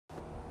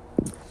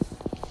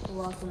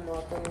Welcome to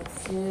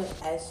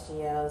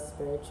SGL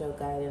Spiritual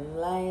Guiding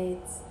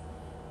Lights.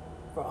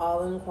 For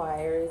all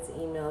inquiries,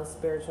 email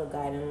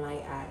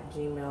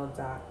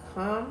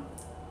spiritualguidinglight@gmail.com.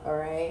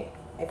 Alright.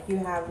 If you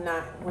have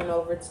not went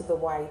over to the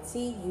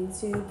YT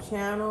YouTube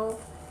channel,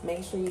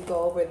 make sure you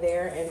go over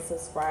there and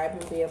subscribe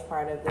and be a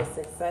part of the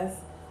success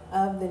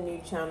of the new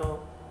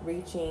channel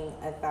reaching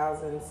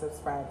 1,000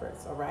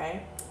 subscribers.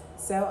 Alright.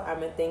 So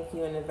I'm going to thank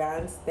you in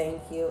advance.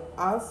 Thank you.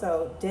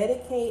 Also,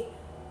 dedicate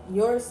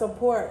your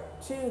support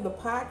to the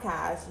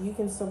podcast. You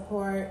can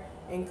support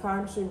and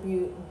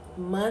contribute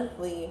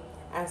monthly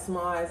as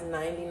small as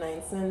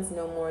 99 cents,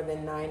 no more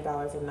than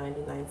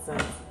 $9.99.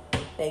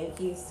 Thank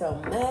you so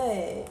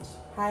much.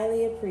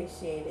 Highly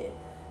appreciated.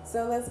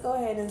 So let's go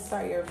ahead and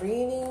start your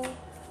reading.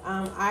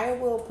 I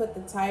will put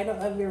the title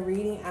of your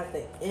reading at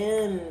the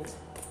end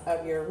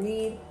of your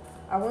read.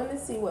 I want to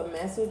see what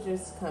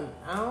messages come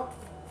out.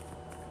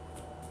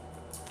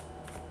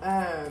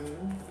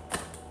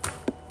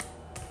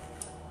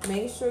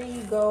 Make sure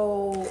you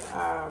go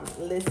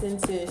listen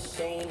to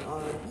Shame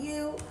on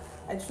You.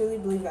 I truly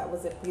believe that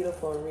was a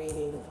beautiful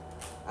reading.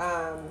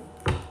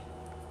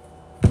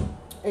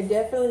 It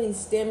definitely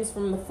stems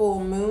from the full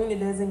moon. It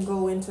doesn't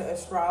go into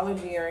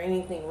astrology or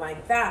anything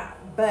like that.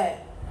 But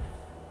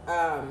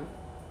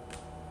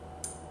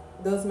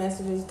those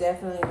messages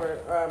definitely were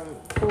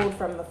pulled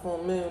from the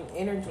full moon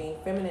energy,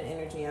 feminine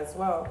energy as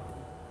well.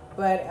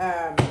 But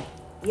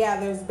yeah,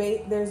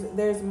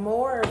 there's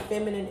more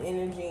feminine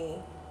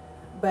energy,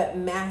 but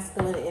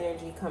masculine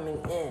energy coming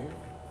in.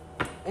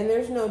 And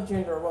there's no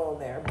gender role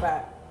there,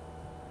 but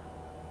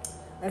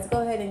let's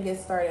go ahead and get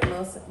started.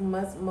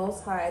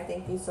 Most High,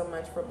 thank you so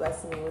much for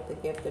blessing me with the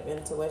gift of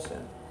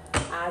intuition.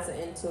 As an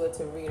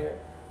intuitive reader,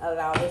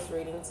 allow this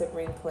reading to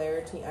bring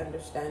clarity,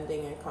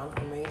 understanding, and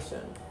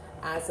confirmation.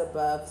 As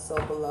above, so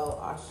below,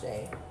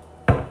 Ashe.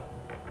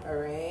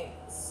 Alright,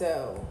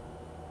 so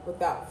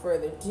without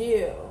further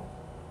ado,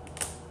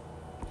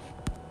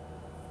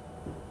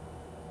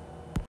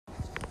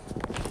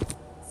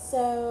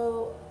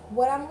 so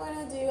what I'm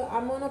going to do,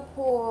 I'm going to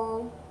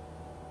pull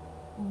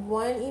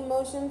one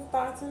emotion,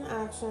 thoughts, and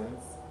actions.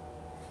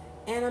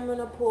 And I'm going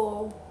to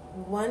pull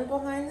one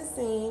behind the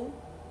scene.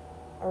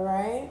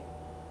 Alright?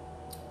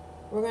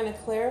 We're going to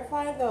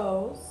clarify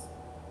those.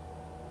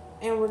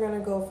 And we're going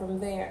to go from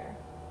there.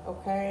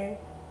 Okay?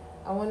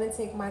 I want to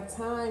take my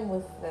time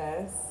with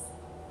this.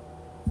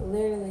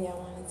 Literally, I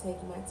want to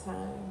take my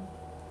time.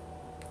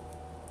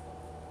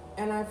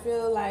 And I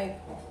feel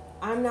like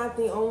I'm not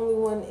the only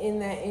one in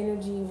that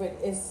energy, but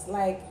it's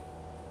like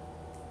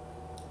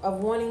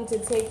of wanting to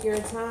take your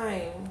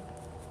time.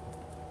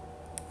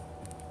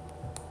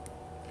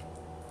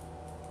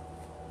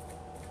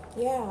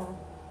 Yeah.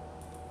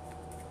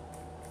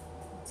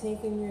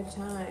 Taking your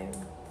time.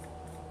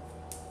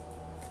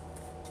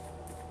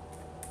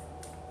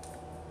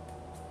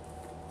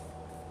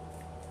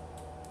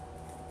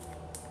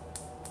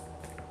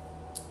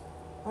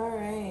 All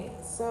right.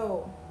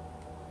 So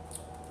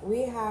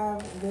we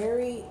have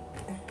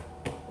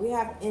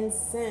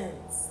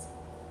incensed,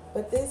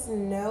 but this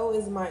no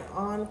is my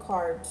on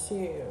card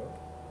too.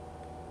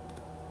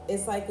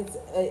 It's like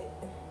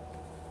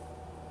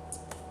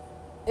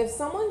if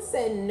someone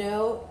said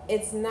no,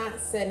 it's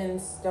not set in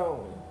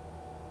stone,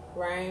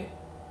 right?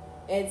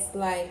 It's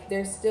like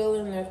they're still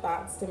in their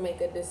thoughts to make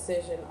a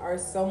decision, or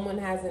someone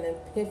has an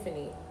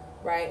epiphany,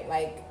 right?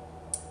 Like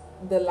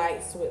the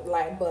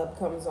light bulb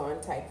comes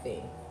on type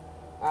thing.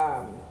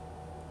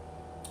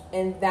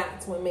 And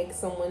that's what makes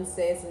someone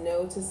says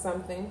no to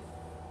something,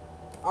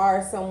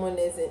 or someone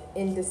is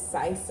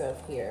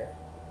indecisive here,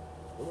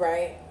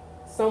 right?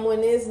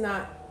 Someone is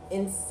not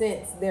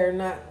incensed. They're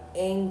not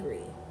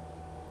angry.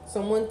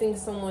 Someone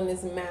thinks someone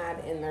is mad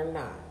and they're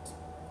not.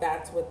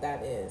 That's what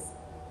that is,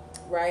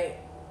 right?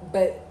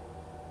 But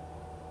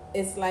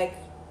it's like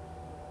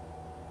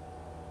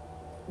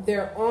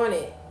they're on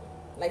it.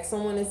 Like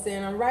someone is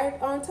saying, I'm right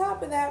on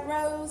top of that,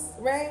 Rose,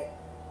 right?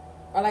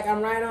 Or like,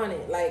 I'm right on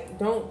it. Like,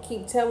 don't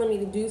keep telling me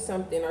to do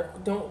something, or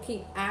don't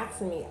keep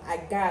asking me. I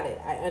got it.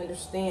 I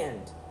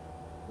understand.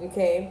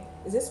 Okay?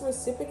 Is this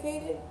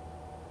reciprocated?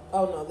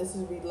 Oh, no. This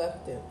is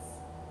reluctance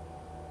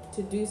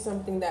to do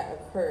something that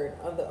occurred,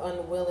 on the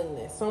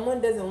unwillingness. Someone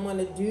doesn't want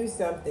to do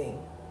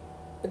something,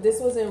 but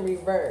this was in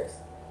reverse.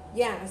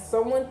 Yeah,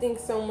 someone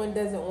thinks someone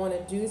doesn't want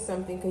to do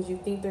something because you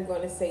think they're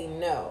going to say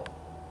no.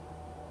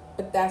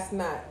 But that's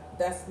not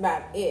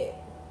it.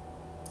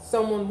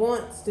 Someone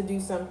wants to do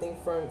something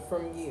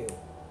from you.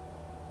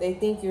 They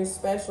think you're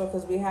special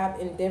because we have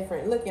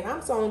indifferent. Look, and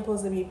I'm only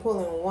supposed to be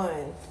pulling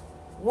one.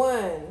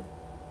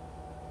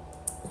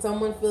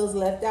 Someone feels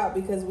left out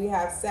because we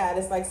have sad.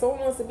 It's like someone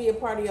wants to be a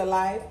part of your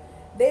life.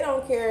 They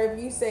don't care if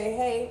you say,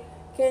 hey,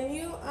 can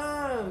you,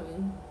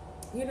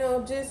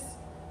 just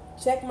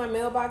check my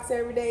mailbox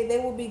every day. They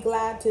will be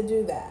glad to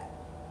do that.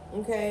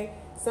 Okay?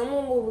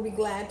 Someone will be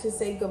glad to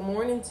say good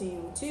morning to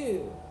you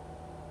too.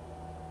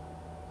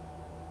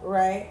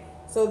 Right?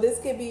 So this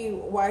could be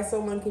why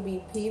someone could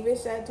be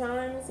peevish at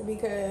times,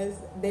 because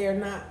they're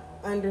not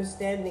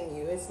understanding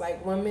you. It's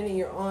like 1 minute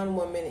you're on,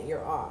 1 minute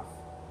you're off.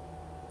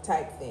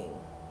 type thing.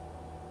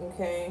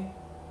 Okay?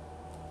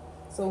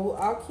 So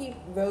I'll keep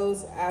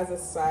those as a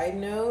side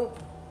note.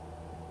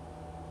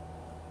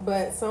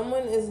 But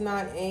someone is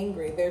not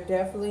angry. They're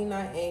definitely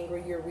not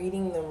angry. You're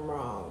reading them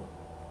wrong.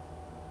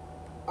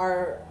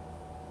 Or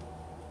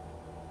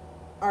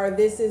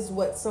this is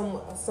what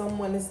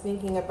someone is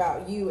thinking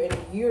about you, and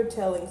you're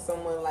telling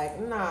someone like,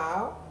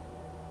 nah,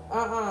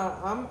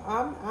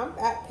 I'm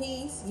at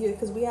peace.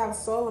 Because we have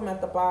solemn at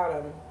the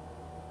bottom,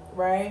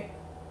 right?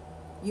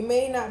 You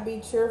may not be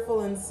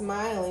cheerful and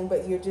smiling,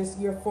 but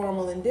you're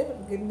formal and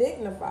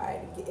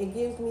dignified. It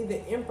gives me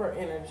the emperor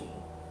energy,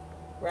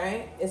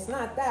 right? It's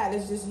not that.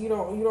 It's just you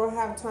don't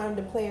have time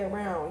to play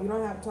around. You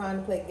don't have time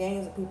to play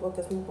games with people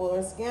because people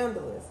are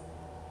scandalous,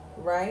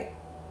 right?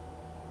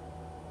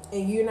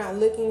 And you're not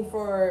looking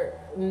for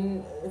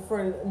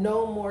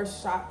no more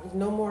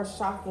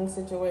shocking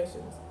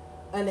situations,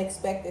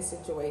 unexpected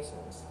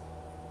situations.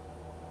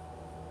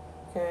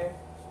 Okay.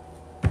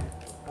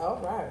 All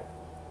right.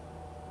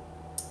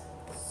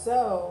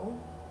 So,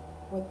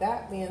 with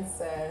that being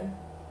said,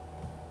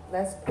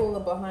 let's pull a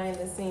behind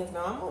the scenes.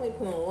 Now, I'm only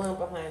pulling one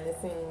behind the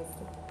scenes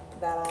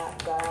that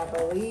I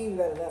believe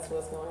that's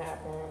what's gonna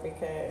happen,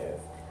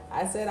 because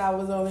I said I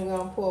was only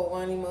going to pull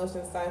one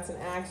emotion, science, and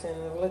action,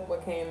 and look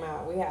what came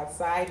out. We have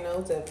side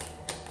notes of,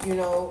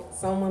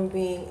 someone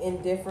being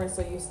indifferent,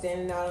 so you're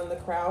standing out in the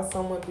crowd.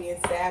 Someone being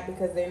sad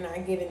because they're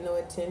not getting no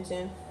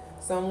attention.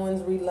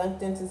 Someone's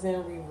reluctance is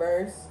in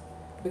reverse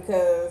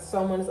because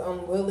someone's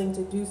unwilling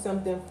to do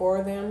something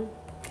for them,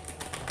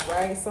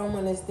 right?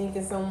 Someone is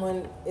thinking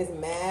someone is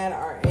mad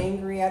or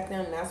angry at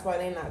them. That's why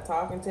they're not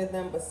talking to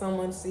them. But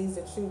someone sees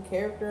the true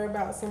character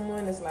about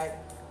someone. It's like,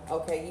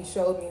 okay, you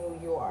showed me who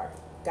you are.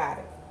 Got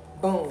it.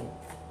 Boom.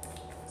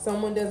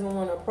 Someone doesn't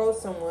want to approach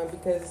someone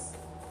because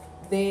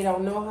they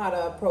don't know how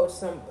to approach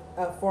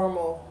a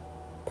formal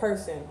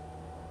person.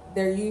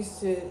 They're used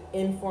to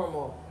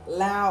informal,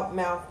 loud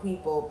mouth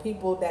people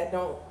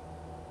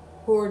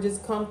who are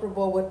just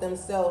comfortable with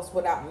themselves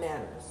without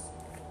manners.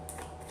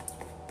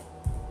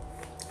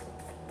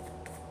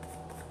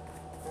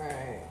 All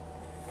right.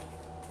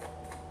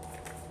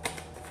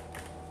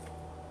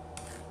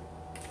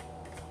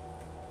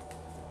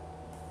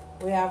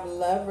 We have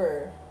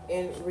lover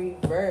in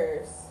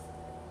reverse.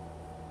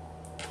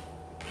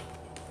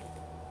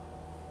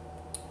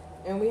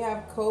 And we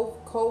have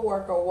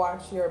co-worker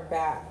watch your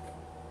back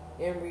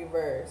in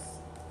reverse.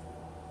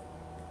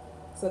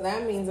 So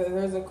that means that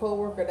there's a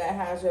co-worker that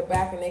has your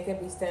back and they could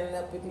be standing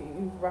up with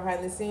you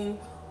behind the scene,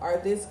 or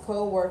this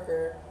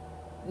co-worker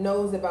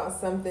knows about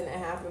something that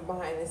happened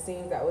behind the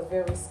scenes that was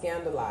very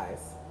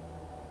scandalized,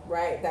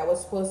 right? That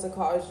was supposed to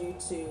cause you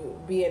to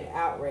be in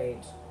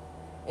outrage.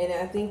 And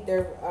I think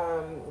they're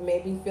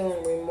maybe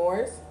feeling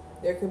remorse.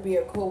 There could be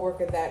a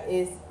coworker that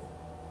is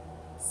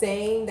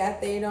saying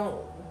that they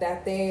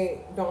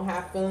don't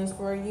have feelings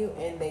for you,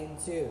 and they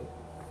do.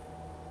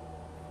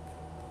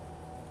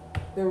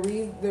 The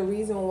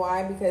reason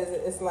why, because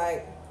it's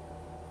like,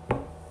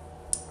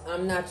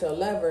 I'm not your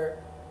lover,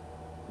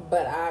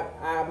 but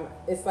I'm.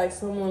 It's like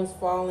someone's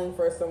falling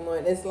for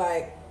someone. It's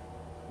like,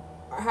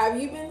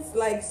 have you been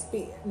like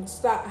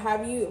stop?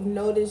 Have you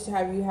noticed?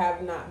 Have you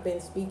have not been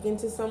speaking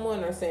to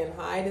someone or saying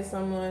hi to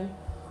someone,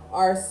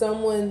 or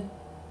someone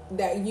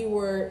that you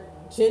were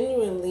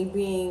genuinely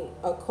being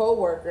a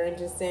coworker and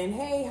just saying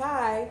hey,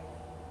 hi,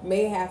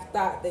 may have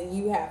thought that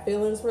you had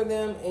feelings for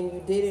them and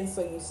you didn't,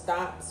 so you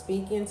stopped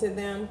speaking to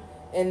them,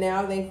 and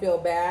now they feel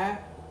bad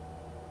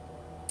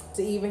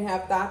to even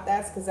have thought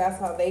that's because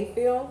that's how they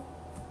feel.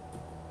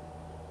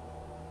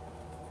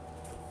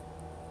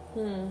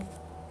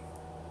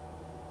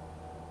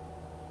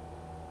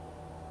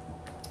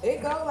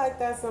 It go like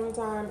that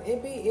sometime.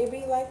 It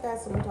be like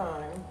that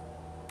sometime.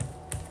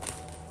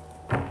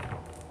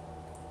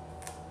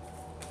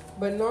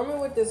 But normally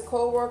with this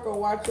coworker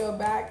watch your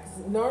back,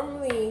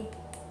 normally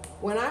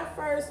when I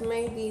first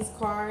made these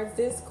cards,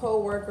 this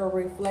coworker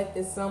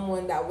reflected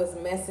someone that was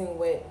messing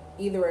with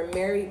either a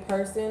married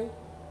person,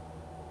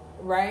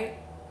 right?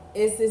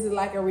 This is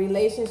like a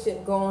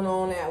relationship going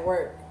on at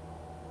work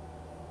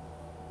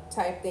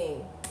type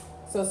thing.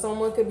 So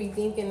someone could be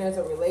thinking there's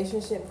a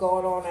relationship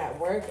going on at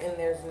work, and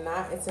there's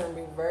not. It's in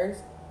reverse.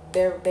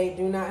 They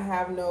do not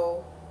have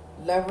no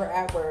lover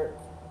at work.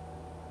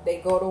 They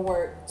go to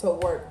work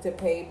to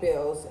pay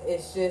bills.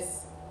 It's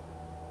just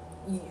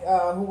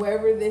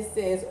whoever this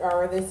is,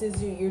 or this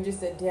is you. You're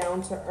just a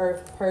down to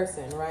earth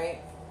person,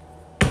 right?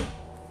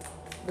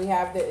 We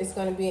have that. It's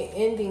going to be an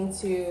ending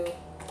to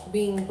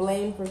being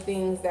blamed for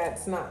things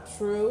that's not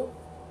true.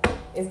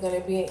 It's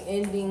going to be an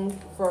ending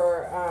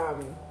for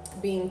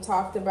being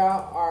talked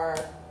about or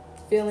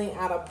feeling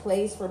out of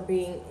place for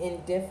being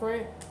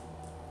indifferent.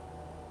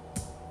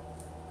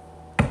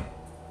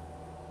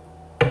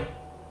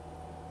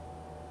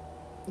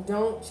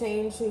 Don't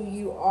change who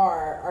you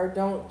are, or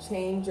don't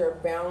change your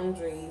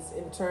boundaries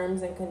in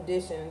terms and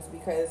conditions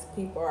because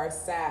people are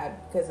sad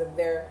because of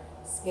their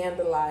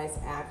scandalized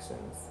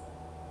actions.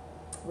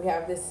 We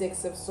have the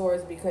Six of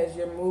Swords because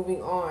you're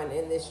moving on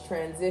in this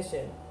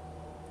transition.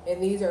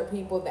 And these are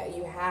people that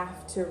you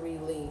have to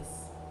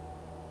release.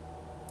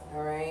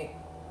 All right.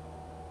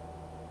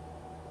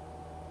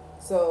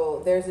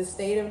 So there's a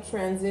state of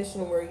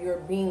transition where you're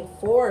being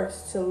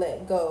forced to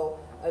let go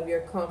of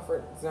your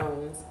comfort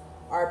zones,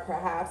 or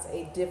perhaps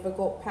a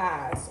difficult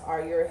past,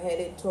 or you're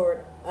headed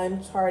toward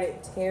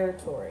uncharted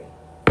territory.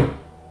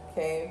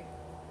 Okay.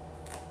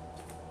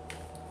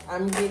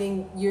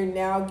 You're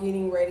now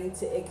getting ready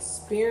to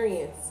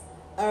experience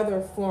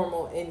other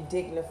formal and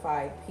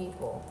dignified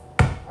people.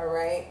 All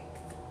right.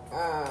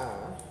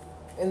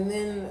 And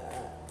then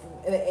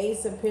the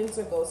Ace of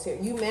Pentacles here.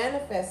 You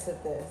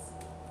manifested this.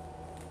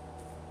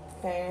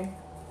 Okay.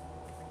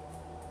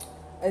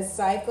 A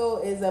cycle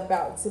is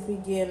about to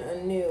begin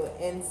anew,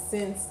 and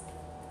since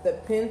the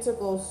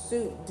Pentacle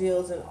suit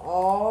deals in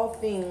all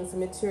things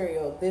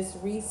material, this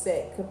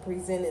reset could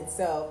present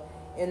itself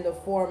in the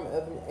form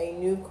of a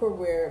new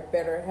career,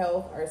 better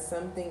health, or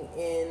something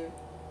in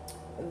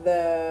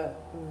the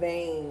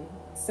vein.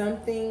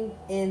 Something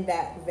in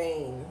that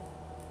vein.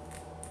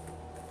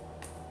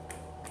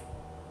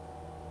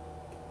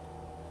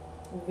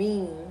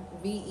 Vein.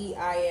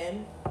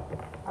 V-E-I-N.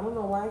 I don't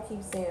know why I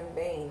keep saying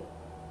vein.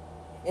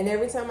 And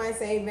every time I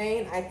say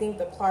vein, I think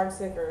the Clark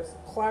sisters,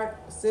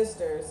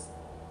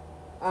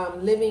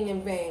 living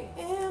in vain.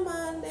 Am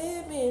I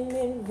living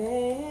in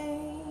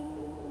vain?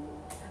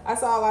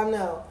 That's all I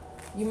know.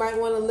 You might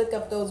want to look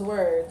up those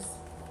words.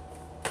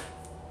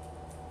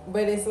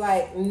 But it's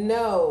like,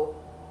 no.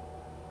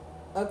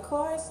 Of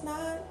course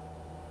not.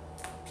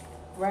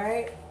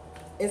 Right?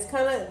 It's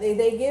kind of,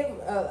 they give,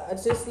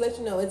 just to let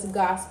you know, it's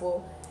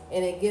gospel.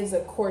 And it gives a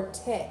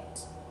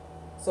quartet.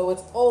 So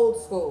it's old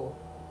school.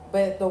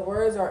 But the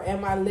words are,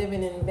 am I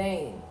living in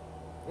vain?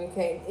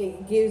 Okay?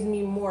 It gives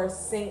me more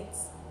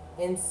saints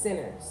and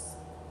sinners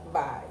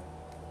vibe.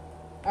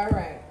 All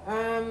right.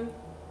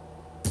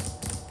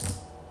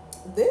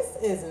 This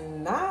is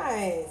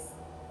nice.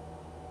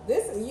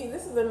 This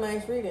is a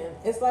nice reading.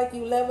 It's like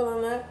you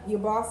leveling up, you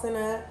bossing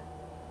up,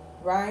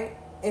 right?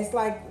 It's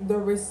like the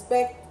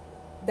respect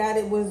that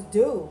it was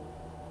due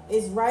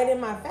is right in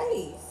my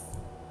face.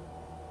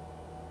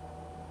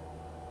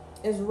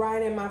 It's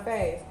right in my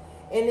face.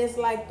 And it's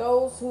like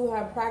those who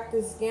have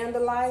practiced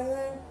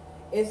scandalizing,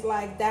 it's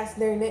like that's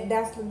their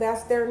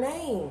their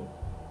name.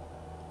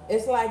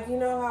 It's like, you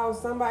know how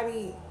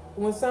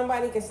when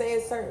somebody can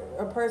say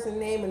a person's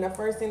name and the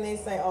first thing they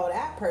say, oh,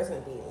 that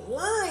person be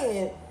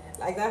lying.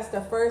 Like that's the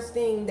first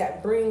thing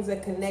that brings a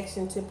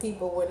connection to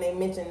people when they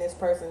mention this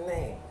person's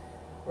name.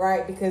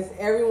 Right? Because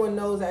everyone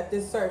knows that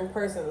this certain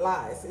person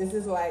lies. It's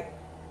just like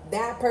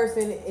that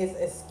person is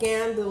a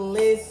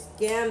scandalized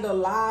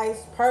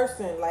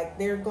person. Like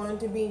they're going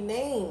to be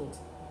named.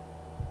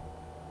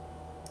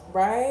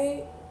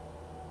 Right?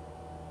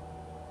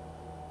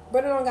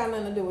 But it don't got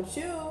nothing to do with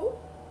you.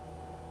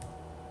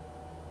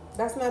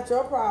 That's not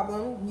your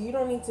problem. You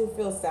don't need to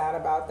feel sad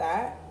about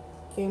that.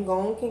 Can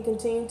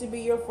continue to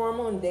be your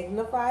formal and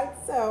dignified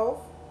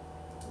self.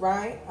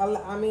 Right?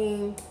 I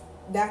mean,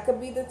 that could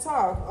be the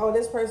talk. Oh,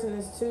 this person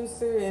is too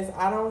serious.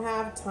 I don't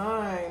have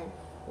time.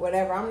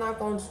 Whatever. I'm not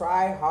going to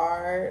try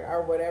hard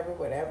or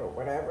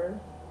whatever.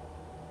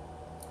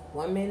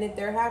 1 minute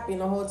they're happy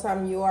and the whole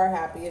time you are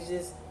happy. It's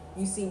just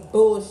you see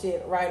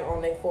bullshit right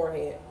on their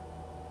forehead.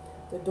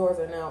 The doors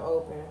are now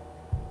open.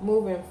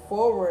 Moving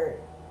forward.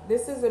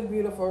 This is a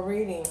beautiful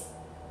reading.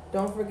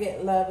 Don't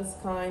forget, love is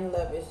kind,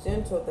 love is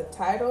gentle. The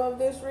title of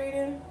this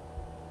reading,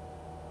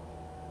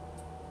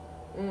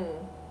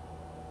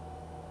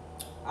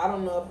 I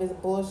don't know if it's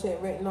bullshit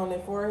written on their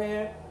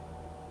forehead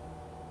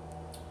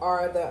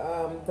or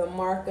the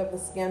mark of the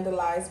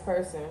scandalized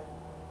person.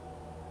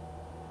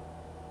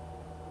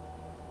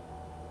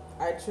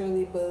 I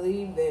truly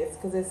believe this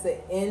because it's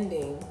the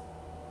ending.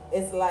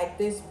 It's like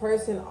this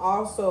person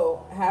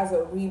also has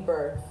a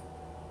rebirth.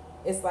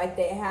 It's like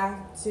they have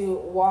to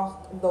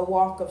walk the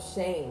walk of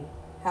shame.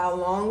 How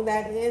long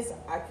that is,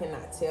 I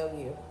cannot tell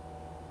you.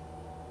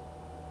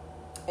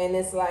 And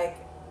it's like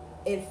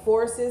it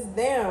forces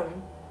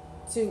them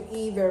to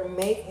either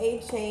make a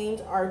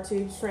change or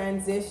to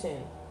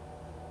transition.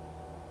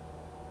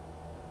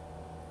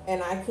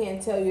 And I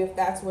can't tell you if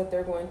that's what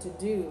they're going to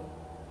do.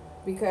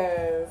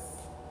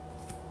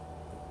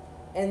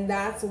 And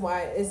that's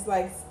why it's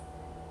like,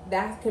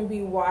 that can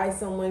be why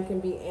someone can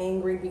be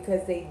angry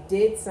because they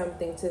did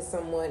something to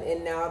someone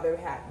and now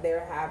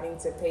they're having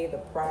to pay the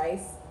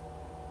price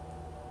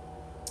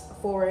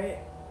for it.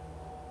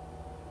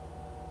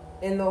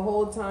 And the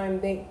whole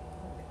time the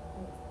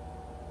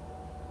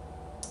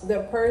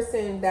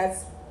person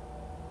that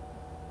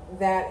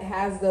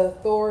has the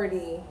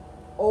authority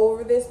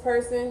over this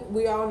person,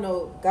 we all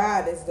know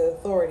God is the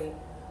authority,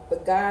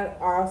 but God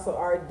also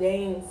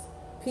ordains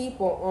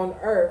people on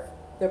earth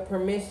the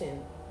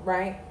permission,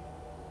 right?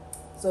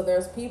 So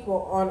there's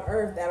people on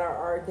earth that are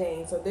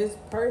ordained. So this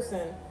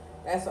person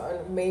that's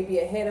maybe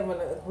a head of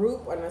a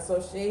group or an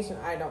association,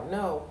 I don't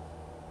know,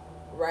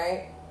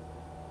 right?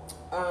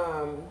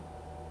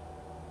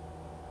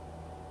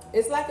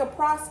 It's like a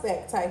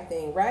prospect type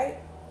thing, right?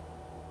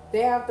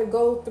 They have to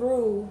go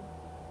through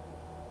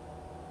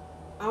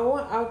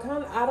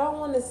I don't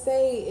want to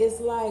say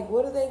it's like,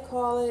 what do they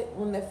call it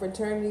when the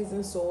fraternities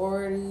and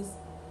sororities,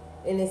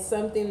 and it's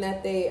something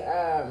that they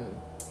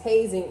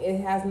hazing.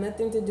 It has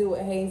nothing to do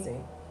with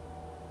hazing.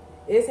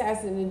 It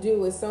has to do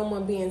with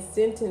someone being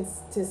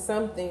sentenced to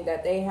something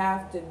that they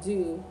have to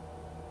do,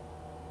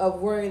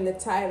 of wearing the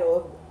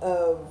title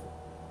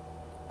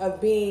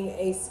of being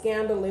a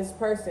scandalous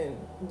person,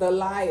 the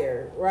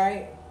liar,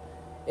 right?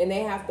 And they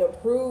have to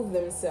prove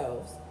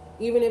themselves.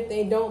 Even if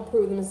they don't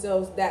prove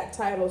themselves, that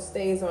title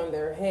stays on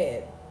their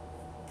head.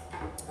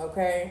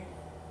 Okay?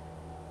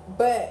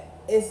 But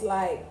it's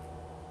like,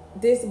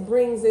 this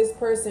brings this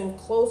person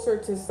closer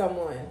to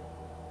someone.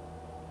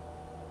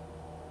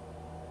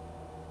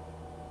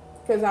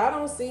 Because I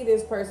don't see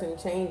this person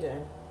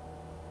changing.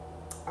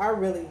 I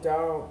really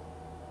don't.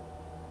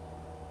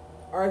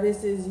 Or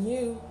this is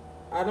you.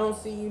 I don't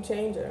see you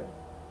changing.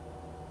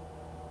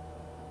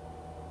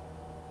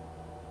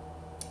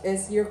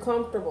 You're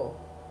comfortable.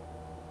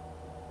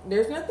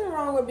 There's nothing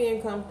wrong with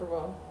being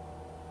comfortable.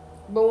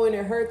 But when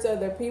it hurts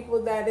other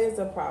people, that is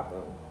a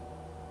problem.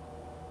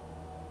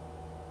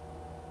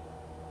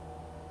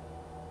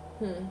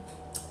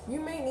 You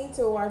may need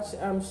to watch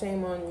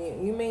Shame on You.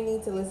 You may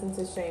need to listen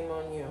to Shame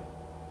on You.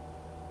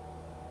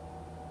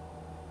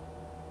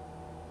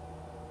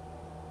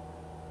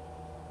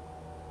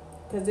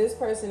 Because this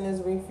person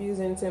is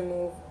refusing to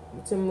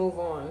move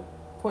on.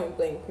 Point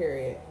blank,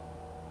 period.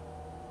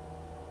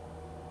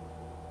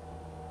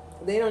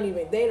 They don't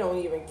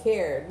even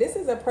care. This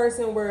is a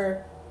person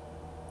where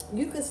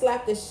you could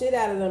slap the shit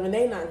out of them and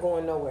they're not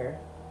going nowhere.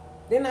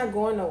 They're not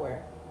going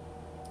nowhere.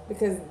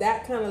 Because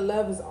that kind of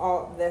love is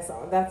all that's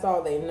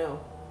all they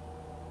know.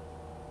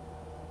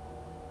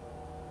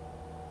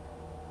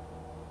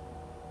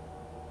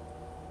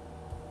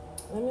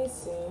 Let me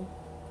see.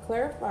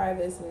 Clarify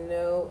this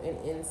no and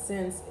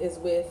incense is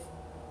with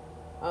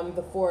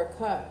the Four of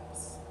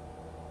Cups.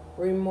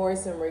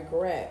 Remorse and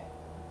regret.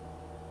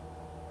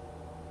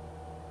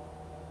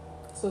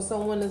 So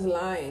someone is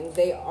lying.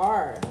 They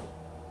are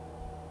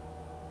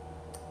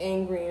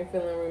angry and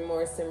feeling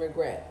remorse and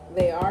regret.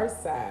 They are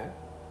sad.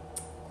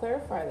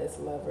 Clarify this,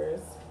 lovers.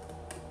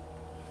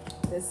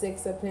 The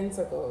Six of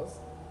Pentacles.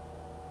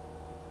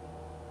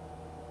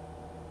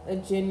 A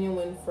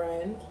genuine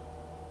friend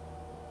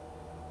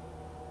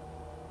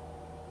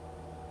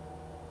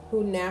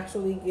who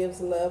naturally gives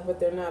love, but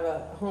they're not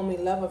a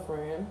homie lover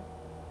friend.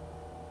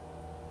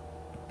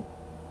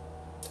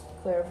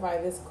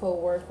 Clarify this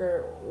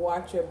co-worker.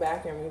 Watch your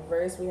back in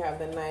reverse. We have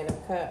the Knight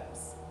of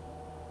Cups.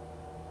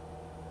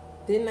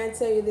 Didn't I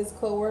tell you this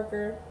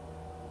co-worker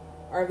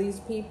or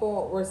these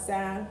people were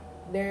sad?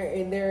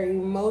 They're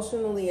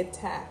emotionally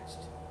attached,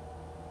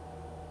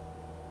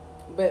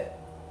 but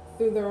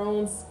through their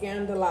own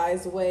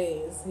scandalized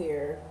ways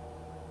here.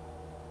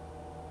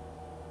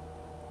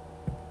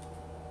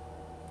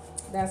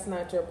 That's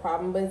not your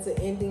problem, but it's an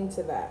ending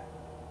to that.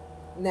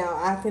 Now,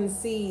 I can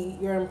see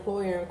your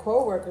employer and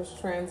co-workers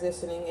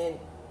transitioning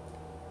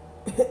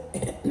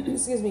and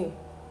excuse me,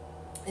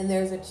 and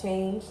there's a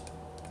change,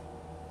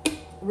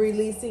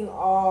 releasing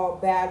all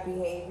bad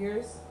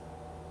behaviors.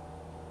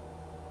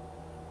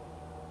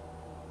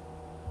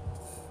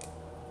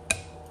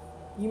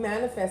 You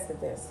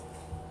manifested this.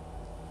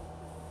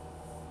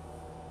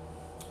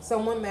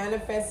 Someone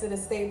manifested a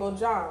stable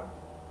job.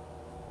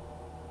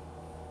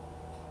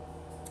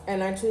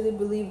 And I truly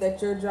believe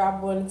that your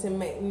job wanted to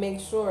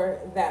make sure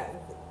that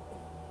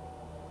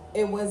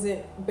it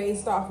wasn't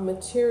based off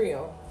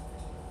material.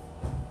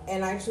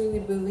 And I truly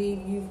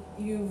believe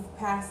you've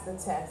passed the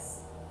test.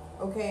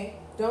 Okay?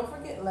 Don't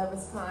forget, love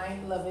is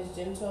kind, love is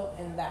gentle,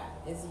 and that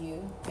is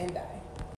you and I.